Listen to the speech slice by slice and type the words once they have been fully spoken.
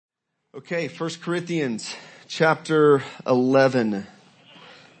Okay, 1 Corinthians chapter 11.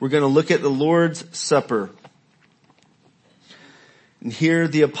 We're going to look at the Lord's Supper. And here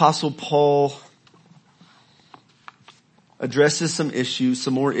the Apostle Paul addresses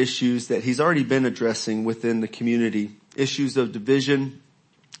some more issues that he's already been addressing within the community. Issues of division,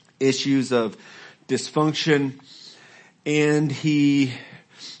 issues of dysfunction, and he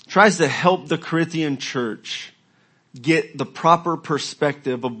tries to help the Corinthian church get the proper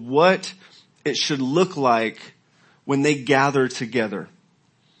perspective of what it should look like when they gather together.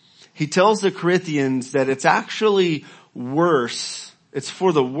 He tells the Corinthians that it's actually worse. It's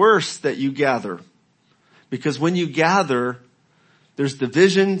for the worse that you gather. Because when you gather, there's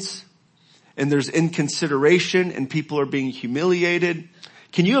divisions and there's inconsideration and people are being humiliated.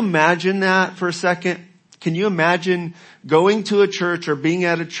 Can you imagine that for a second? Can you imagine going to a church or being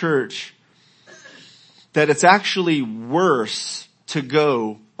at a church that it's actually worse to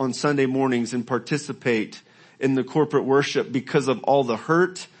go on Sunday mornings and participate in the corporate worship because of all the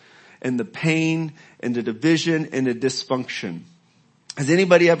hurt and the pain and the division and the dysfunction? Has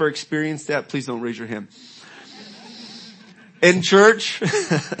anybody ever experienced that? Please don't raise your hand. In church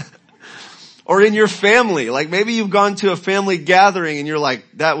or in your family, like maybe you've gone to a family gathering and you're like,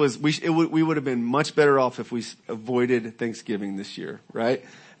 we would have been much better off if we avoided Thanksgiving this year, right?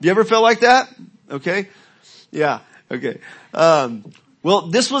 Have you ever felt like that? Okay. Yeah. Okay. Well,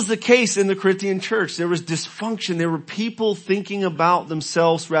 this was the case in the Corinthian church. There was dysfunction. There were people thinking about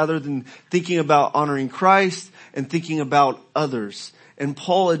themselves rather than thinking about honoring Christ and thinking about others. And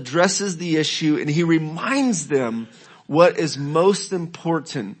Paul addresses the issue and he reminds them what is most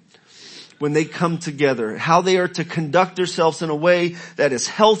important when they come together, how they are to conduct themselves in a way that is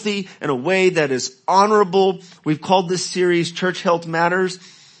healthy, in a way that is honorable. We've called this series Church Health Matters.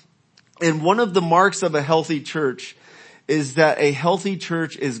 And one of the marks of a healthy church is that a healthy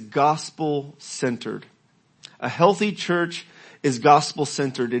church is gospel-centered. A healthy church is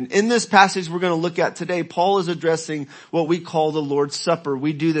gospel-centered. And in this passage we're going to look at today, Paul is addressing what we call the Lord's Supper.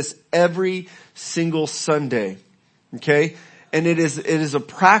 We do this every single Sunday. Okay? And it is a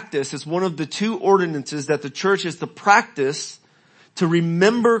practice. It's one of the two ordinances that the church is to practice to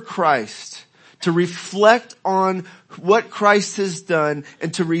remember Christ, to reflect on what Christ has done,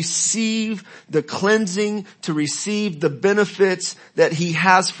 and to receive the cleansing, to receive the benefits that he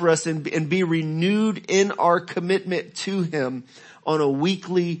has for us and be renewed in our commitment to him on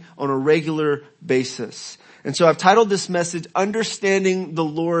a regular basis. And so I've titled this message, Understanding the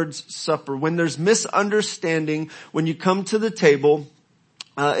Lord's Supper. When there's misunderstanding, when you come to the table,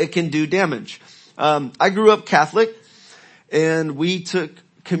 it can do damage. I grew up Catholic and we took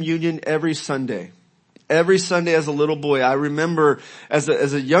communion every Sunday. Every Sunday as a little boy. I remember as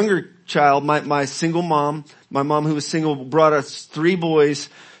a younger child, my single mom, my mom who was single, brought us 3 boys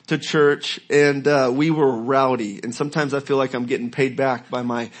to church, and we were rowdy. And sometimes I feel like I'm getting paid back by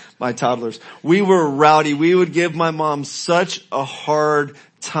my toddlers. We were rowdy. We would give my mom such a hard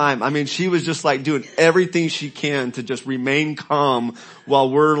time. I mean, she was just like doing everything she can to just remain calm while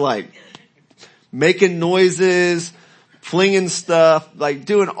we're like making noises, flinging stuff, like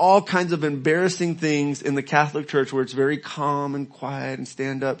doing all kinds of embarrassing things in the Catholic church where it's very calm and quiet and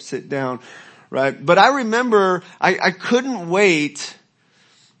stand up, sit down, right? But I remember I couldn't wait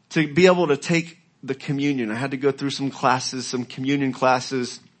to be able to take the communion. I had to go through some communion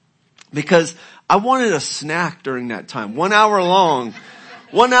classes, because I wanted a snack during that time. 1 hour long.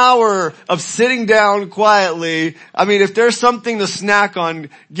 1 hour of sitting down quietly. I mean, if there's something to snack on,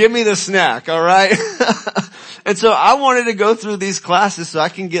 give me the snack, alright? And so I wanted to go through these classes so I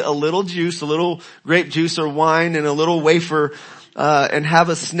can get a little juice, a little grape juice or wine and a little wafer, and have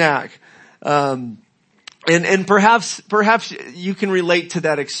a snack. And perhaps you can relate to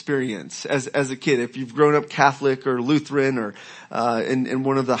that experience as a kid. If you've grown up Catholic or Lutheran or, in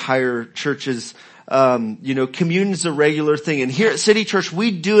one of the higher churches, communion is a regular thing. And here at City Church,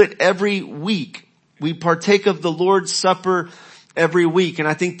 we do it every week. We partake of the Lord's Supper every week. And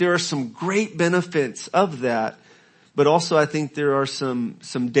I think there are some great benefits of that. But also I think there are some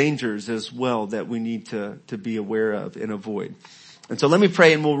dangers as well that we need to be aware of and avoid. And so let me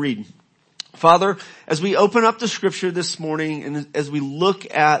pray and we'll read. Father, as we open up the scripture this morning and as we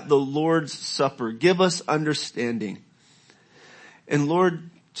look at the Lord's Supper, give us understanding. And Lord,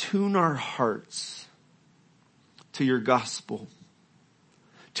 tune our hearts to your gospel.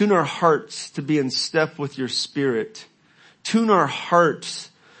 Tune our hearts to be in step with your Spirit. Tune our hearts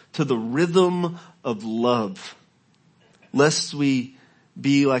to the rhythm of love, lest we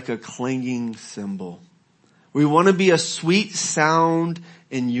be like a clanging cymbal. We want to be a sweet sound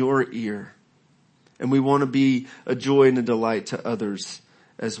in your ear. And we want to be a joy and a delight to others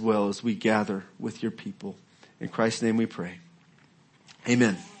as well as we gather with your people. In Christ's name we pray.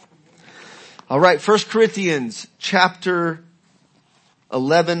 Amen. All right, 1 Corinthians chapter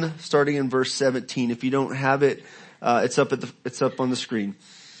 11, starting in verse 17. If you don't have it, it's up on the screen.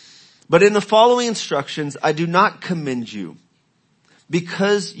 But in the following instructions, I do not commend you,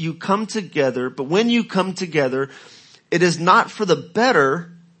 because you come together, but when you come together, it is not for the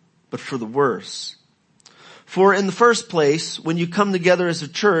better, but for the worse. For in the first place, when you come together as a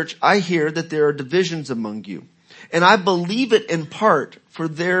church, I hear that there are divisions among you. And I believe it in part, for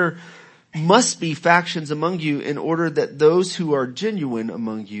there must be factions among you in order that those who are genuine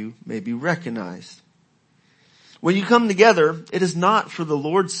among you may be recognized. When you come together, it is not for the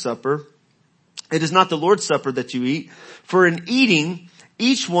Lord's Supper. It is not the Lord's Supper that you eat. For in eating,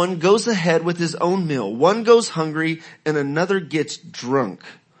 each one goes ahead with his own meal. One goes hungry and another gets drunk.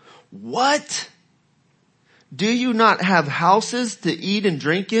 What? Do you not have houses to eat and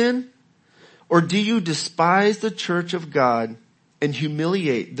drink in? Or do you despise the church of God and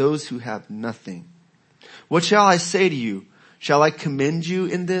humiliate those who have nothing? What shall I say to you? Shall I commend you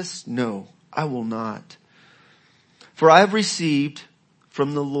in this? No, I will not. For I have received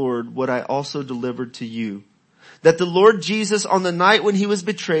from the Lord what I also delivered to you, that the Lord Jesus, on the night when he was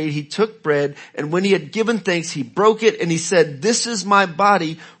betrayed, he took bread, and when he had given thanks, he broke it, and he said, "This is my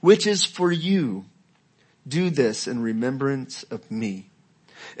body, which is for you. Do this in remembrance of me."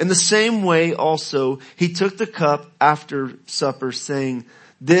 In the same way also, he took the cup after supper, saying,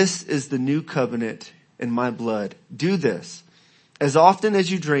 "This is the new covenant in my blood. Do this as often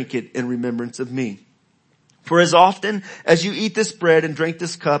as you drink it in remembrance of me. For as often as you eat this bread and drink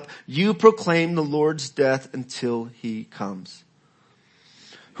this cup, you proclaim the Lord's death until he comes.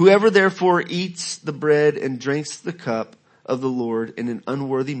 Whoever therefore eats the bread and drinks the cup of the Lord in an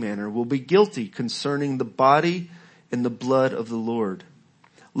unworthy manner will be guilty concerning the body and the blood of the Lord.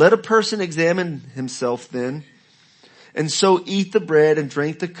 Let a person examine himself then, and so eat the bread and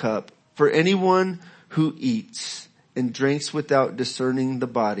drink the cup. For anyone who eats and drinks without discerning the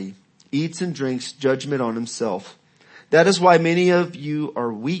body eats and drinks judgment on himself. That is why many of you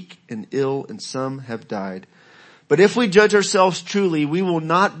are weak and ill, and some have died. But if we judge ourselves truly, we will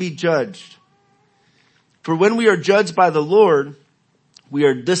not be judged. For when we are judged by the Lord, we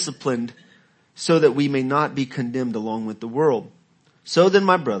are disciplined so that we may not be condemned along with the world. So then,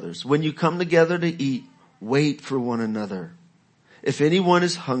 my brothers, when you come together to eat, wait for one another. If anyone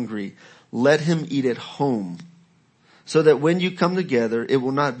is hungry, let him eat at home, so that when you come together, it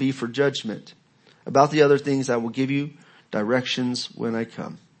will not be for judgment. About the other things, I will give you directions when I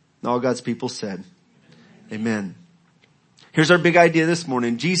come. And all God's people said, Amen. Here's our big idea this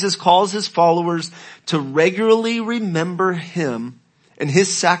morning. Jesus calls his followers to regularly remember him and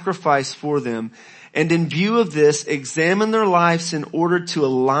his sacrifice for them. And in view of this, examine their lives in order to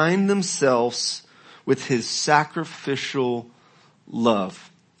align themselves with his sacrificial love.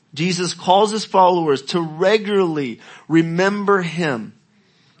 Jesus calls his followers to regularly remember him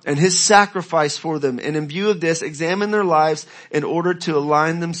and his sacrifice for them. And in view of this, examine their lives in order to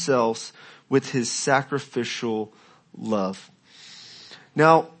align themselves with his sacrificial love.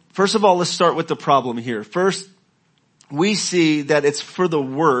 Now, first of all, let's start with the problem here. First, we see that it's for the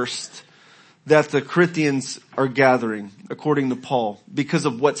worst that the Corinthians are gathering, according to Paul, because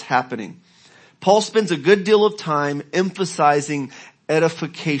of what's happening. Paul spends a good deal of time emphasizing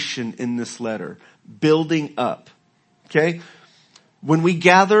edification in this letter, building up. Okay? When we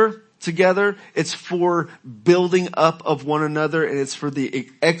gather together, it's for building up of one another, and it's for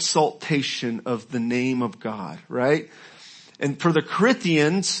the exaltation of the name of God, right? And for the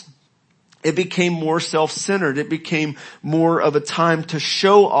Corinthians, it became more self-centered. It became more of a time to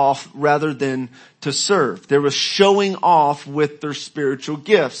show off rather than to serve. There was showing off with their spiritual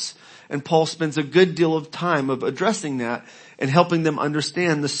gifts. And Paul spends a good deal of time of addressing that and helping them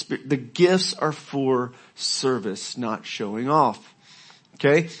understand the gifts are for service, not showing off.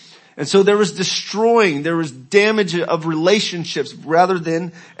 Okay? And so there was destroying, there was damage of relationships rather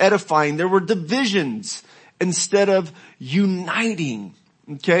than edifying. There were divisions instead of uniting.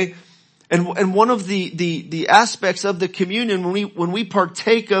 Okay? And one of the aspects of the communion, when we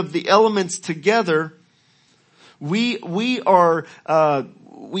partake of the elements together, we are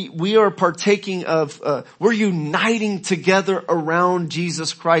partaking of, we're uniting together around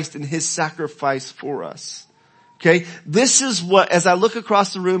Jesus Christ and his sacrifice for us. Okay? This is what, as I look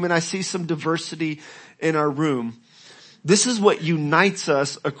across the room and I see some diversity in our room, this is what unites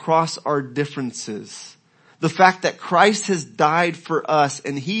us across our differences. The fact that Christ has died for us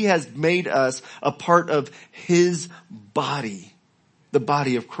and he has made us a part of his body, the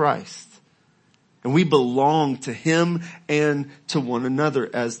body of Christ. And we belong to him and to one another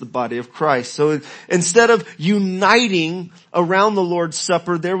as the body of Christ. So instead of uniting around the Lord's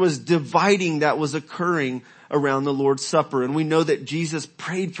Supper, there was dividing that was occurring around the Lord's Supper. And we know that Jesus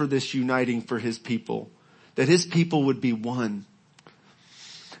prayed for this uniting for his people, that his people would be one.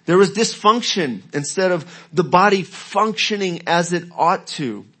 There was dysfunction instead of the body functioning as it ought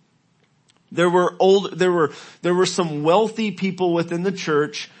to. There were some wealthy people within the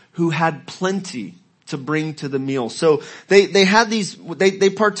church who had plenty to bring to the meal. So they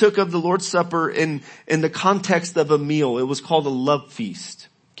partook of the Lord's Supper in the context of a meal. It was called a love feast.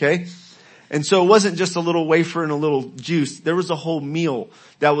 Okay? And so it wasn't just a little wafer and a little juice. There was a whole meal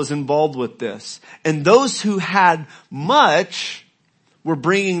that was involved with this. And those who had much were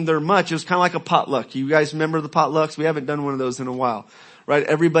bringing their much. It was kind of like a potluck. You guys remember the potlucks? We haven't done one of those in a while. Right?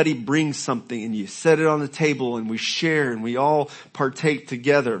 Everybody brings something and you set it on the table and we share and we all partake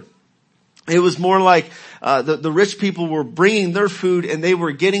together. It was more like the rich people were bringing their food and they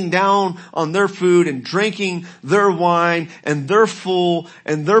were getting down on their food and drinking their wine and they're full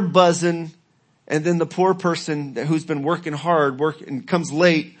and they're buzzing. And then the poor person who's been working hard and comes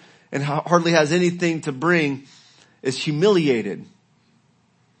late and hardly has anything to bring is humiliated.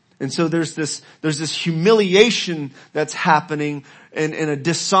 And so there's this humiliation that's happening and a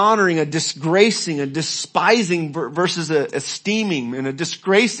dishonoring, a disgracing, a despising versus a esteeming, and a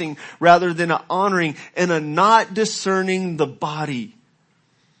disgracing rather than a honoring, and a not discerning the body.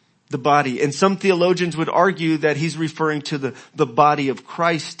 The body. And some theologians would argue that he's referring to the body of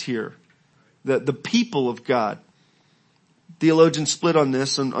Christ here. The people of God. Theologians split on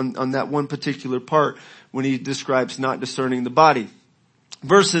this, on that one particular part when he describes not discerning the body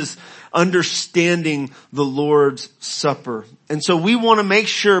versus understanding the Lord's Supper. And so we want to make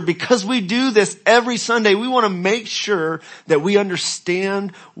sure, because we do this every Sunday, we want to make sure that we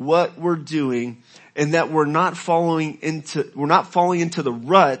understand what we're doing and that we're not falling into the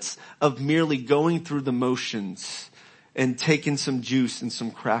ruts of merely going through the motions and taking some juice and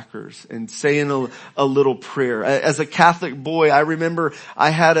some crackers and saying a little prayer. As a Catholic boy, I remember I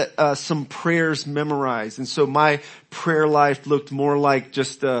had some prayers memorized. And so my prayer life looked more like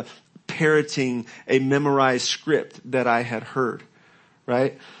just parroting a memorized script that I had heard.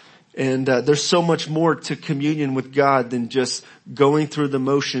 Right? And there's so much more to communion with God than just going through the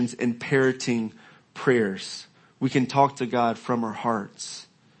motions and parroting prayers. We can talk to God from our hearts.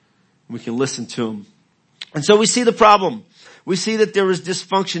 We can listen to him. And so we see the problem. We see that there was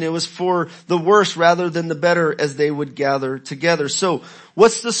dysfunction. It was for the worse rather than the better as they would gather together. So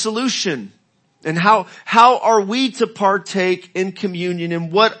what's the solution? And how are we to partake in communion,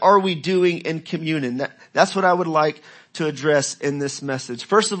 and what are we doing in communion? That's what I would like to address in this message.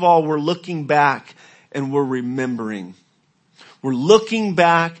 First of all, we're looking back and we're remembering. We're looking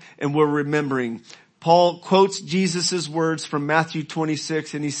back and we're remembering. Paul quotes Jesus' words from Matthew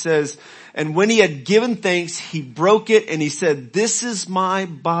 26, and he says, and when he had given thanks, he broke it and he said, this is my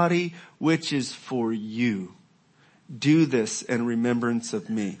body which is for you. Do this in remembrance of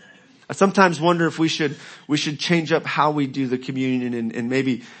me. I sometimes wonder if we should change up how we do the communion and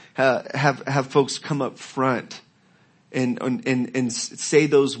maybe have folks come up front and say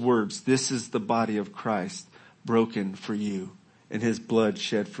those words. This is the body of Christ broken for you and his blood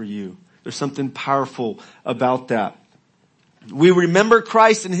shed for you. There's something powerful about that. We remember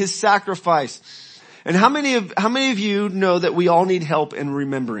Christ and his sacrifice. And how many of you know that we all need help in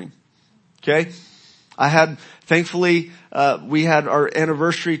remembering? Okay? Thankfully, we had our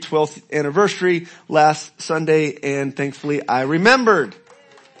 12th anniversary last Sunday, and thankfully I remembered.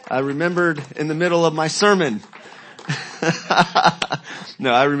 In the middle of my sermon.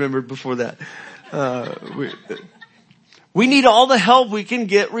 No, I remembered before that. We need all the help we can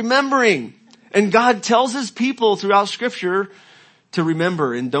get remembering. And God tells his people throughout scripture to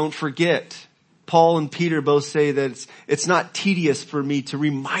remember and don't forget. Paul and Peter both say that it's not tedious for me to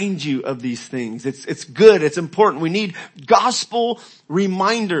remind you of these things. It's good. It's important. We need gospel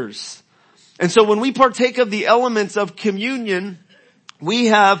reminders. And so when we partake of the elements of communion, we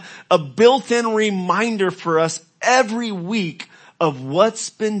have a built-in reminder for us every week of what's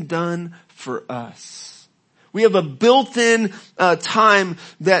been done for us. We have a built-in time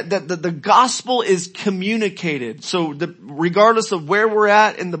that the gospel is communicated. So regardless of where we're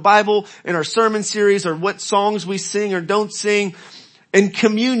at in the Bible, in our sermon series, or what songs we sing or don't sing, in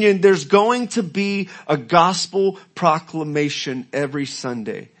communion, there's going to be a gospel proclamation every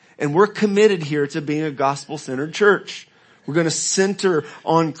Sunday. And we're committed here to being a gospel-centered church. We're going to center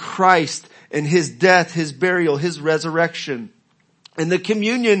on Christ and his death, his burial, his resurrection. And the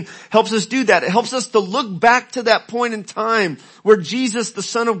communion helps us do that. It helps us to look back to that point in time where Jesus, the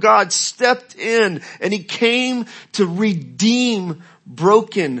Son of God, stepped in and he came to redeem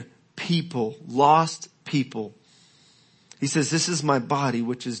broken people, lost people. He says, this is my body,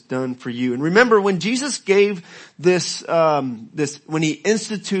 which is done for you. And remember, when Jesus gave this, when he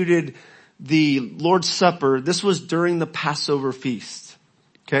instituted the Lord's Supper, this was during the Passover feast.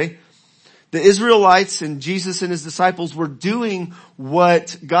 Okay? The Israelites and Jesus and his disciples were doing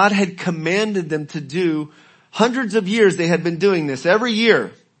what God had commanded them to do. Hundreds of years they had been doing this. Every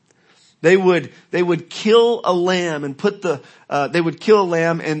year they would kill a lamb and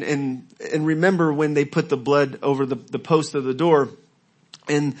and remember when they put the blood over the post of the door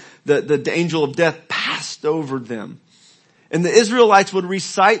and the angel of death passed over them. And the Israelites would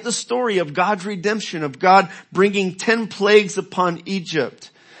recite the story of God's redemption, of God bringing 10 plagues upon Egypt.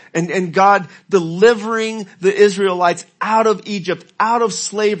 And God delivering the Israelites out of Egypt, out of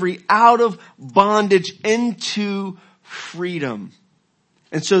slavery, out of bondage into freedom.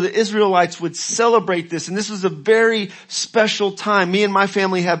 And so the Israelites would celebrate this. And this was a very special time. Me and my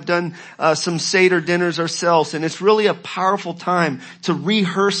family have done some Seder dinners ourselves. And it's really a powerful time to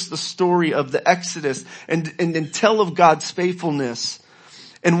rehearse the story of the Exodus and tell of God's faithfulness.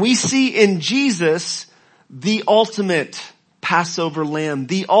 And we see in Jesus the ultimate Passover lamb,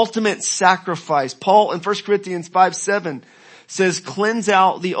 the ultimate sacrifice. Paul in 1 Corinthians 5:7 says, cleanse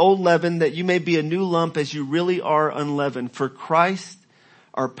out the old leaven that you may be a new lump as you really are unleavened. For Christ,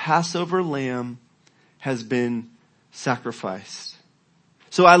 our Passover lamb, has been sacrificed.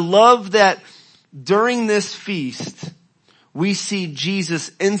 So I love that during this feast, we see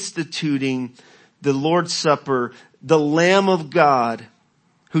Jesus instituting the Lord's Supper, the Lamb of God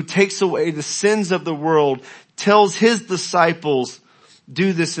who takes away the sins of the world, tells his disciples,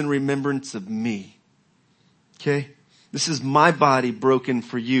 do this in remembrance of me. Okay? This is my body broken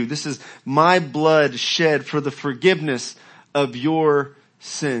for you. This is my blood shed for the forgiveness of your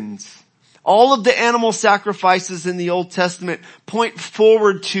sins. All of the animal sacrifices in the Old Testament point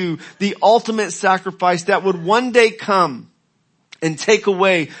forward to the ultimate sacrifice that would one day come and take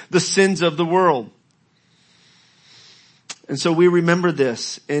away the sins of the world. And so we remember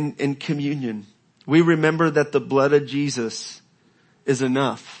this in communion. We remember that the blood of Jesus is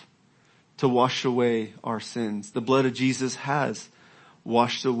enough to wash away our sins. The blood of Jesus has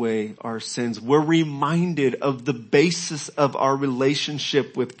washed away our sins. We're reminded of the basis of our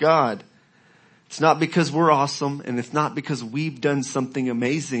relationship with God. It's not because we're awesome, and it's not because we've done something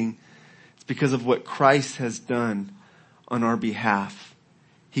amazing. It's because of what Christ has done on our behalf.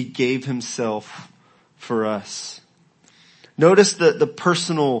 He gave himself for us. Notice the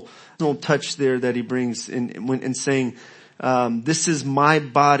personal touch there that he brings in saying, this is my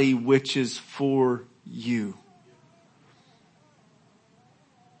body which is for you.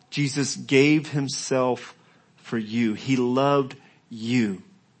 Jesus gave himself for you. He loved you.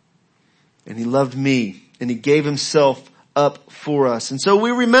 And he loved me. And he gave himself up for us. And so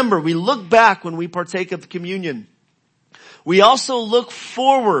we remember, we look back when we partake of the communion. We also look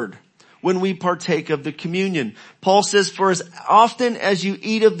forward when we partake of the communion. Paul says, for as often as you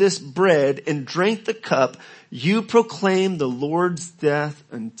eat of this bread and drink the cup, you proclaim the Lord's death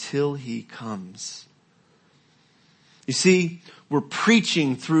until he comes. You see, we're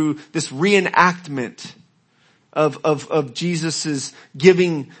preaching through this reenactment of Jesus's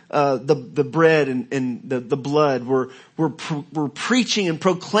giving the bread and the blood. We're preaching and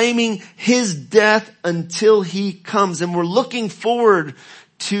proclaiming his death until he comes, and we're looking forward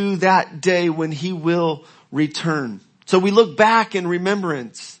to that day when he will return. So we look back in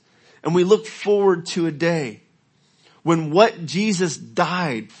remembrance, and we look forward to a day when what Jesus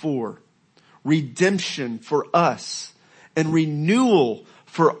died for, redemption for us, and renewal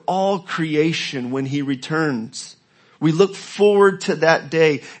for all creation when he returns. We look forward to that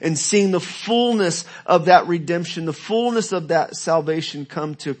day and seeing the fullness of that redemption, the fullness of that salvation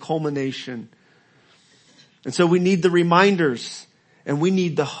come to culmination. And so we need the reminders, and we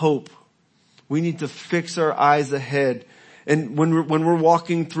need the hope. We need to fix our eyes ahead. And when we're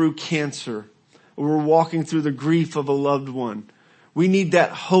walking through cancer, or we're walking through the grief of a loved one, we need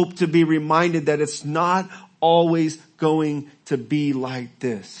that hope to be reminded that it's not always going to be like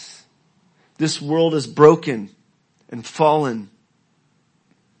this. This world is broken and fallen.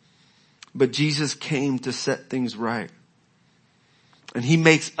 But Jesus came to set things right. And he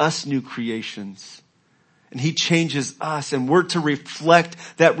makes us new creations. And he changes us, and we're to reflect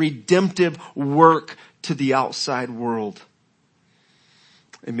that redemptive work to the outside world.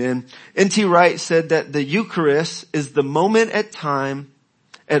 Amen. N.T. Wright said that the Eucharist is the moment at time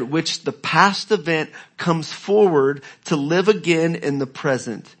at which the past event comes forward to live again in the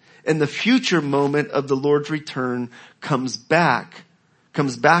present. And the future moment of the Lord's return comes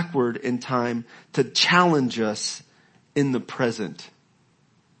backward in time to challenge us in the present.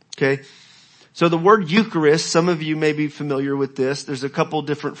 Okay? So the word Eucharist, some of you may be familiar with this. There's a couple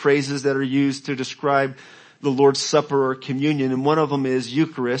different phrases that are used to describe the Lord's Supper or communion, and one of them is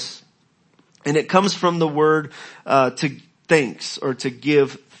Eucharist. And it comes from the word to thanks or to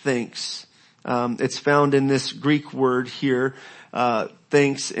give thanks. It's found in this Greek word here,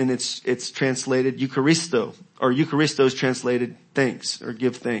 thanks, and it's translated Eucharisto, or Eucharisto is translated thanks or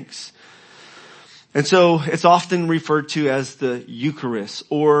give thanks. And so it's often referred to as the Eucharist,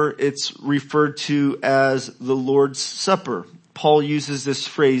 or it's referred to as the Lord's Supper. Paul uses this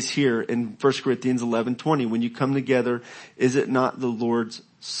phrase here in 1 Corinthians 11:20. When you come together, is it not the Lord's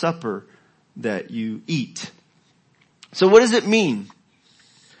Supper that you eat? So what does it mean?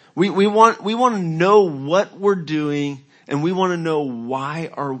 We want to know what we're doing, and we want to know why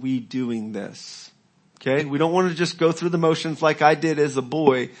are we doing this. Okay? We don't want to just go through the motions like I did as a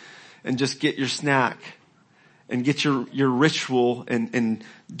boy and just get your snack and get your ritual and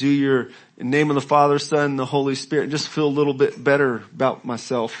do your in the name of the Father, Son, and the Holy Spirit and just feel a little bit better about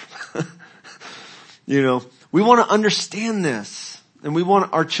myself. You know, we want to understand this, and we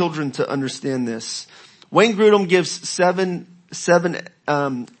want our children to understand this. Wayne Grudem gives seven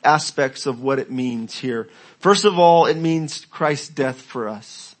aspects of what it means here. First of all, it means Christ's death for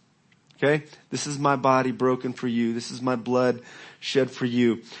us. Okay? This is my body broken for you. This is my blood shed for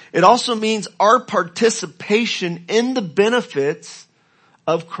you. It also means our participation in the benefits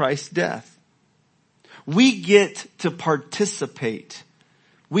of Christ's death. We get to participate.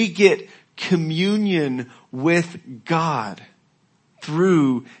 We get communion with God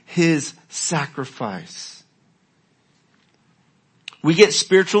through His sacrifice. We get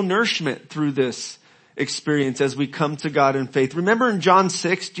spiritual nourishment through this experience as we come to God in faith. Remember in John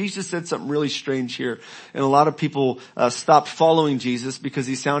 6, Jesus said something really strange here. And a lot of people stopped following Jesus because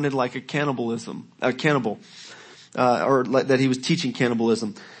he sounded like a cannibal, or like that he was teaching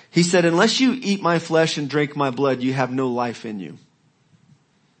cannibalism. He said, unless you eat my flesh and drink my blood, you have no life in you.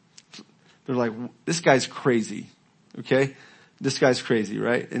 They're like, this guy's crazy. Okay? This guy's crazy,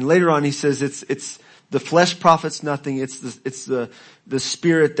 right? And later on he says it's the flesh profits nothing. It's the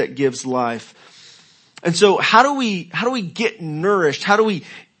spirit that gives life. And so how do we get nourished? How do we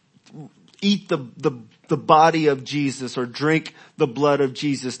eat the body of Jesus or drink the blood of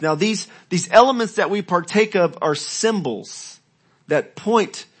Jesus? Now these elements that we partake of are symbols that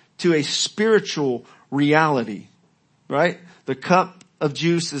point to a spiritual reality, right? The cup of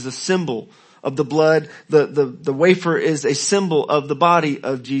juice is a symbol of the blood. The wafer is a symbol of the body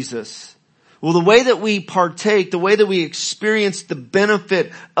of Jesus. Well, the way that we partake, the way that we experience the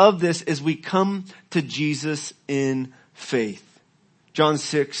benefit of this is we come to Jesus in faith. John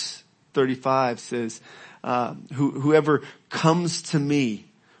 6:35 says, whoever comes to me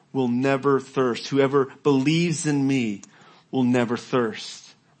will never thirst. Whoever believes in me will never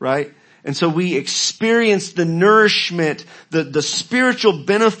thirst, right? And so we experience the nourishment, the spiritual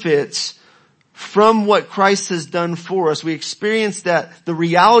benefits from what Christ has done for us. We experience that, the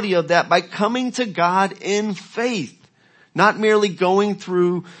reality of that by coming to God in faith. Not merely going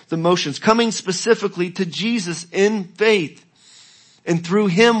through the motions, coming specifically to Jesus in faith. And through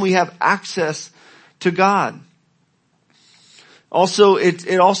Him we have access to God. Also,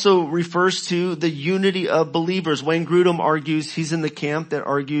 it also refers to the unity of believers. Wayne Grudem argues, he's in the camp that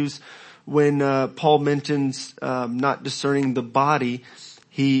argues when Paul mentions not discerning the body,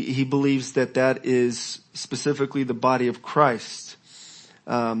 he believes that is specifically the body of Christ,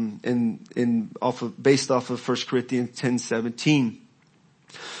 based off of 1 Corinthians 10:17.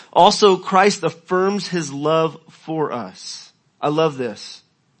 Also, Christ affirms His love for us. I love this.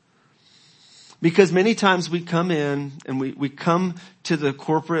 Because many times we come in and we come to the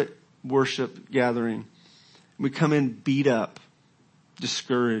corporate worship gathering. We come in beat up,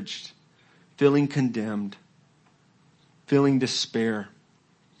 discouraged, feeling condemned, feeling despair.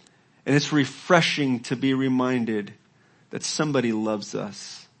 And it's refreshing to be reminded that somebody loves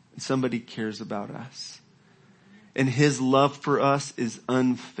us and somebody cares about us. And His love for us is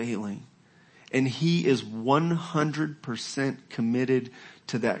unfailing. And He is 100% committed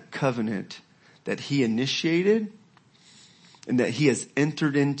to that covenant that He initiated and that He has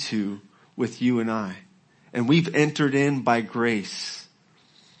entered into with you and I. And we've entered in by grace.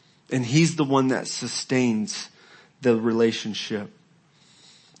 And He's the one that sustains the relationship.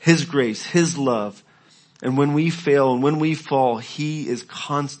 His grace, His love. And when we fail and when we fall, He is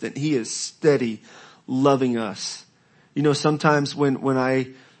constant. He is steady, loving us You know, sometimes when I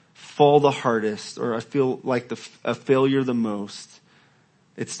fall the hardest or I feel like a failure the most,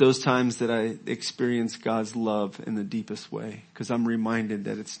 it's those times that I experience God's love in the deepest way, because I'm reminded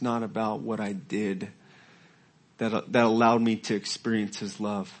that it's not about what I did that allowed me to experience his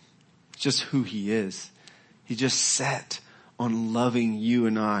love. It's just who he is. He just set on loving you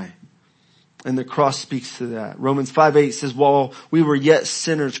and I. And the cross speaks to that. Romans 5:8 says, while we were yet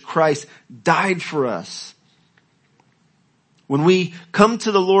sinners, Christ died for us. When we come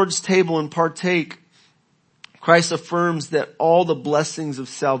to the Lord's table and partake, Christ affirms that all the blessings of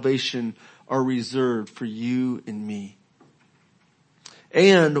salvation are reserved for you and me.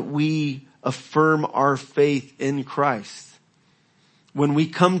 And we affirm our faith in Christ. When we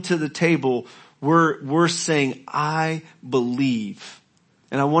come to the table, we're saying, I believe.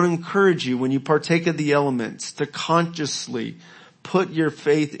 And I want to encourage you, when you partake of the elements, to consciously put your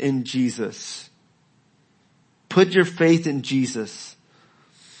faith in Jesus. Put your faith in Jesus.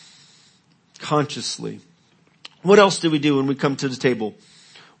 Consciously. What else do we do when we come to the table?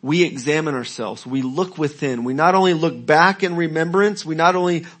 We examine ourselves. We look within. We not only look back in remembrance, we not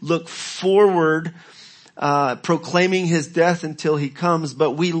only look forward, proclaiming his death until he comes,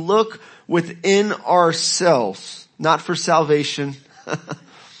 but we look within ourselves, not for salvation,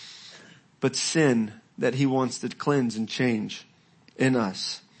 but sin that he wants to cleanse and change in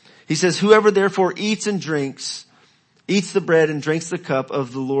us. He says, whoever therefore eats the bread and drinks the cup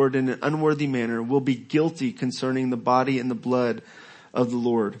of the Lord in an unworthy manner will be guilty concerning the body and the blood of the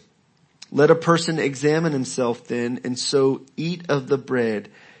Lord. Let a person examine himself then, and so eat of the bread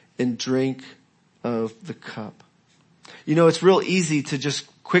and drink of the cup. You know, it's real easy to just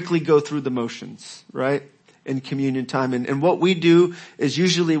quickly go through the motions, right? In communion time. And what we do is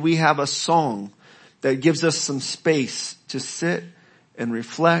usually we have a song that gives us some space to sit and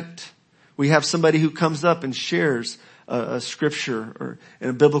reflect. We have somebody who comes up and shares a scripture or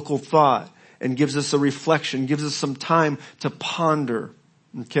a biblical thought and gives us a reflection, gives us some time to ponder.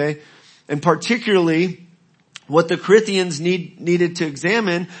 Okay? And particularly what the Corinthians needed to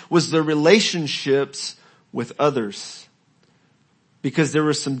examine was their relationships with others. Because there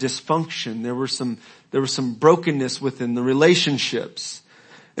was some dysfunction, there was some brokenness within the relationships.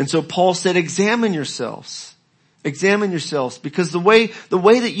 And so Paul said, examine yourselves. Examine yourselves, because the way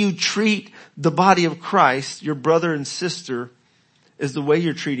that you treat the body of Christ, your brother and sister, is the way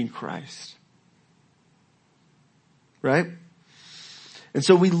you're treating Christ. Right? And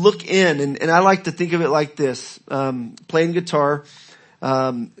so we look in, and I like to think of it like this. Playing guitar,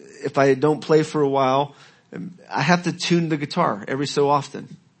 if I don't play for a while, I have to tune the guitar every so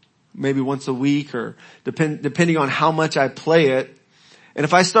often. Maybe once a week, or depending on how much I play it. And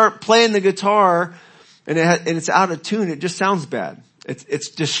if I start playing the guitar and it's out of tune, it just sounds bad. It's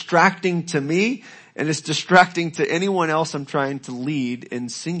distracting to me, and it's distracting to anyone else I'm trying to lead in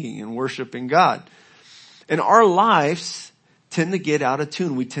singing and worshiping God. And our lives tend to get out of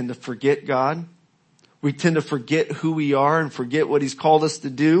tune. We tend to forget God. We tend to forget who we are and forget what he's called us to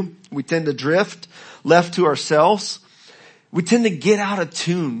do. We tend to drift left to ourselves. We tend to get out of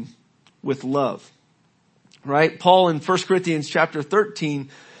tune with love. Right? Paul in 1 Corinthians chapter 13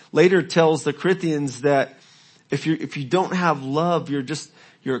 later tells the Corinthians that if you don't have love,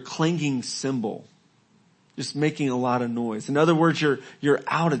 you're a clanging cymbal, just making a lot of noise. In other words, you're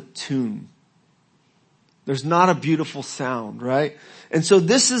out of tune. There's not a beautiful sound, right? And so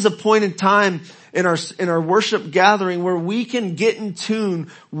this is a point in time in our worship gathering where we can get in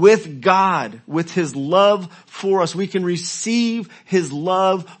tune with God, with his love for us. We can receive his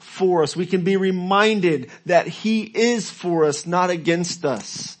love for us. We can be reminded that he is for us, not against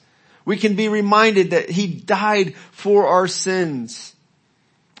us. We can be reminded that he died for our sins,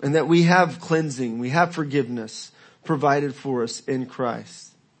 and that we have cleansing, we have forgiveness provided for us in Christ.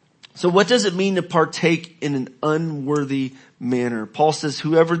 So what does it mean to partake in an unworthy manner? Paul says,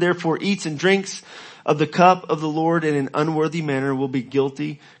 whoever therefore eats and drinks of the cup of the Lord in an unworthy manner will be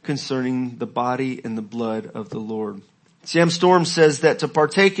guilty concerning the body and the blood of the Lord. Sam Storm says that to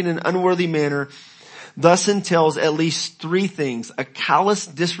partake in an unworthy manner thus entails at least three things: a callous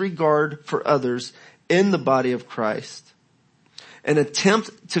disregard for others in the body of Christ, an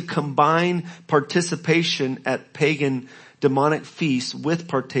attempt to combine participation at pagan demonic feasts with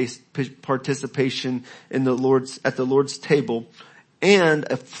participation in at the Lord's table, and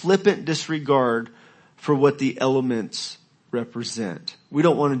a flippant disregard for what the elements represent. We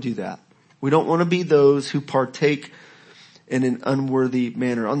don't want to do that. We don't want to be those who partake in an unworthy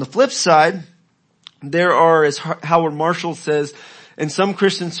manner. On the flip side, there are, as Howard Marshall says, in some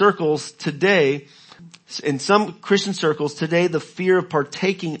Christian circles today, In some Christian circles today, the fear of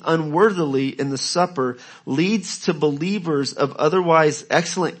partaking unworthily in the supper leads to believers of otherwise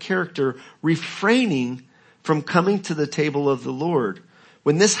excellent character refraining from coming to the table of the Lord.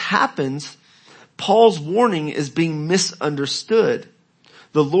 When this happens, Paul's warning is being misunderstood.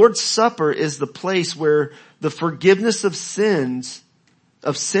 The Lord's Supper is the place where the forgiveness of sin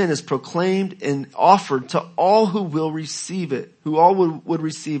is proclaimed and offered to all who will receive it, who all would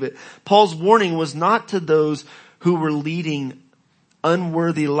receive it. Paul's warning was not to those who were leading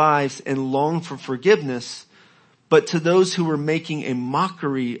unworthy lives and long for forgiveness, but to those who were making a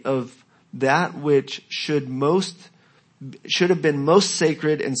mockery of that which should have been most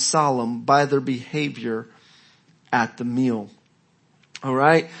sacred and solemn by their behavior at the meal. All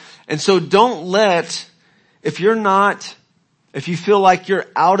right? And so don't let, if you feel like you're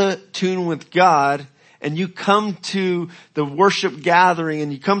out of tune with God and you come to the worship gathering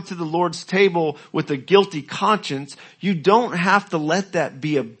and you come to the Lord's table with a guilty conscience, you don't have to let that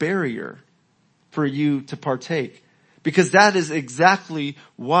be a barrier for you to partake. Because that is exactly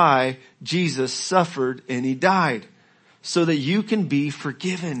why Jesus suffered and he died. So that you can be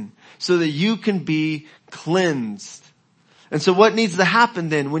forgiven. So that you can be cleansed. And so what needs to happen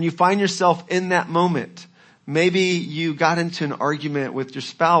then when you find yourself in that moment? Maybe you got into an argument with your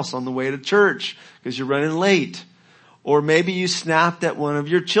spouse on the way to church because you're running late. Or maybe you snapped at one of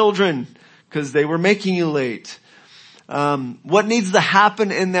your children because they were making you late. What needs to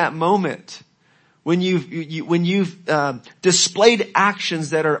happen in that moment? When you've displayed actions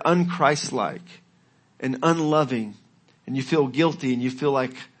that are unchristlike and unloving, and you feel guilty and you feel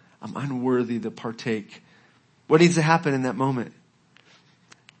like I'm unworthy to partake. What needs to happen in that moment?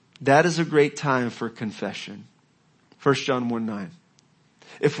 That is a great time for confession. 1 John 1:9.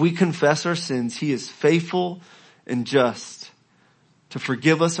 If we confess our sins, he is faithful and just to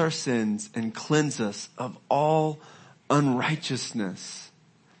forgive us our sins and cleanse us of all unrighteousness.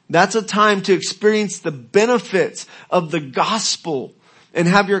 That's a time to experience the benefits of the gospel and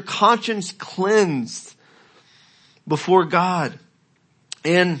have your conscience cleansed before God.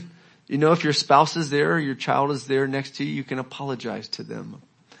 And, if your spouse is there or your child is there next to you, you can apologize to them.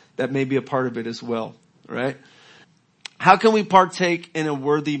 That may be a part of it as well, right? How can we partake in a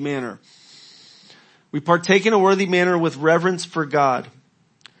worthy manner? We partake in a worthy manner with reverence for God,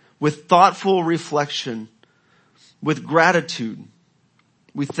 with thoughtful reflection, with gratitude.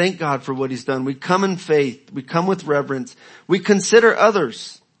 We thank God for what he's done. We come in faith. We come with reverence. We consider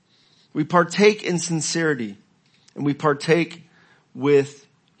others. We partake in sincerity. And we partake with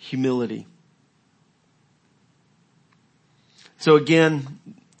humility. So again,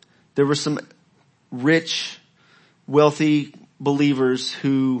 there were some rich, wealthy believers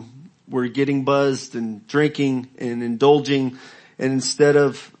who were getting buzzed and drinking and indulging. And instead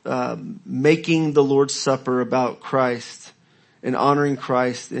of making the Lord's Supper about Christ and honoring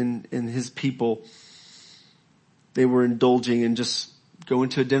Christ and his people, they were indulging and just going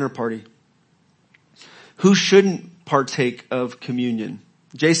to a dinner party. Who shouldn't partake of communion?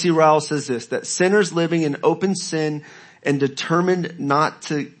 J.C. Ryle says this, that sinners living in open sin and determined not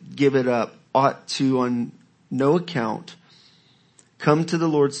to give it up ought to on no account come to the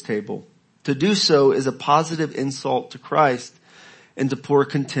Lord's table. To do so is a positive insult to Christ and to pour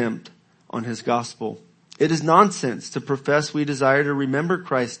contempt on his gospel. It is nonsense to profess we desire to remember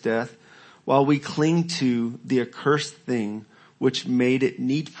Christ's death while we cling to the accursed thing which made it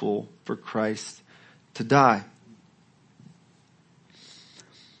needful for Christ to die.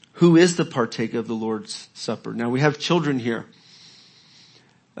 Who is the partaker of the Lord's Supper? Now we have children here.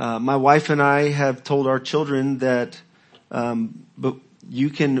 My wife and I have told our children that, but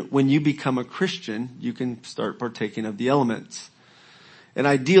when you become a Christian, you can start partaking of the elements. And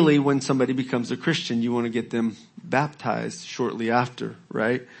ideally, when somebody becomes a Christian, you want to get them baptized shortly after,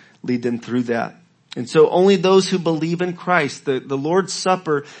 right? Lead them through that. And so only those who believe in Christ, the Lord's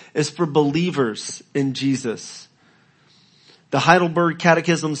Supper is for believers in Jesus. The Heidelberg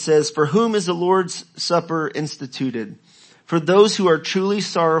Catechism says, for whom is the Lord's Supper instituted? For those who are truly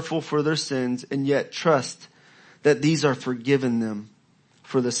sorrowful for their sins and yet trust that these are forgiven them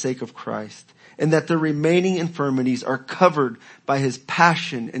for the sake of Christ, and that their remaining infirmities are covered by his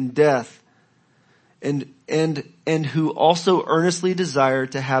passion and death, and who also earnestly desire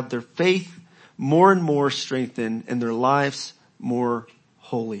to have their faith more and more strengthened and their lives more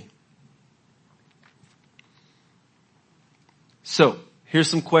holy. So, here's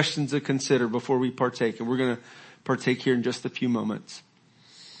some questions to consider before we partake, and we're going to partake here in just a few moments.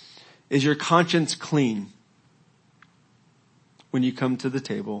 Is your conscience clean when you come to the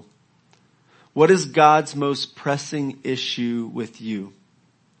table? What is God's most pressing issue with you?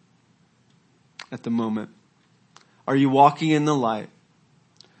 at the moment? Are you walking in the light?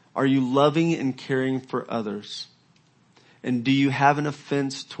 Are you loving and caring for others? And do you have an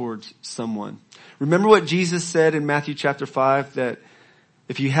offense towards someone? Remember what Jesus said in Matthew chapter 5, that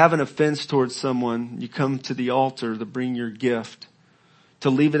if you have an offense towards someone, you come to the altar to bring your gift, to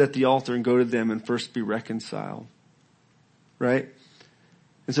leave it at the altar and go to them and first be reconciled. Right?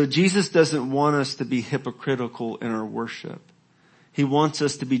 And so Jesus doesn't want us to be hypocritical in our worship. He wants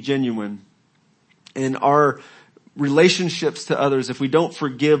us to be genuine. In our relationships to others, if we don't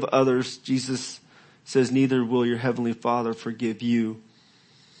forgive others, Jesus says, neither will your heavenly Father forgive you.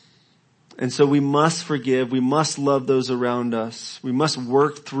 And so we must forgive. We must love those around us. We must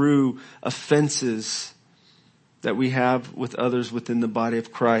work through offenses that we have with others within the body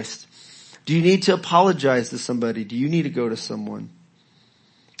of Christ. Do you need to apologize to somebody? Do you need to go to someone?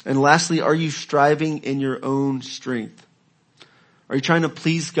 And lastly, are you striving in your own strength? Are you trying to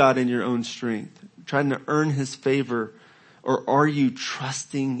please God in your own strength? Trying to earn His favor? Or are you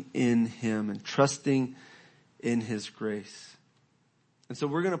trusting in Him and trusting in His grace? And so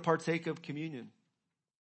we're going to partake of communion.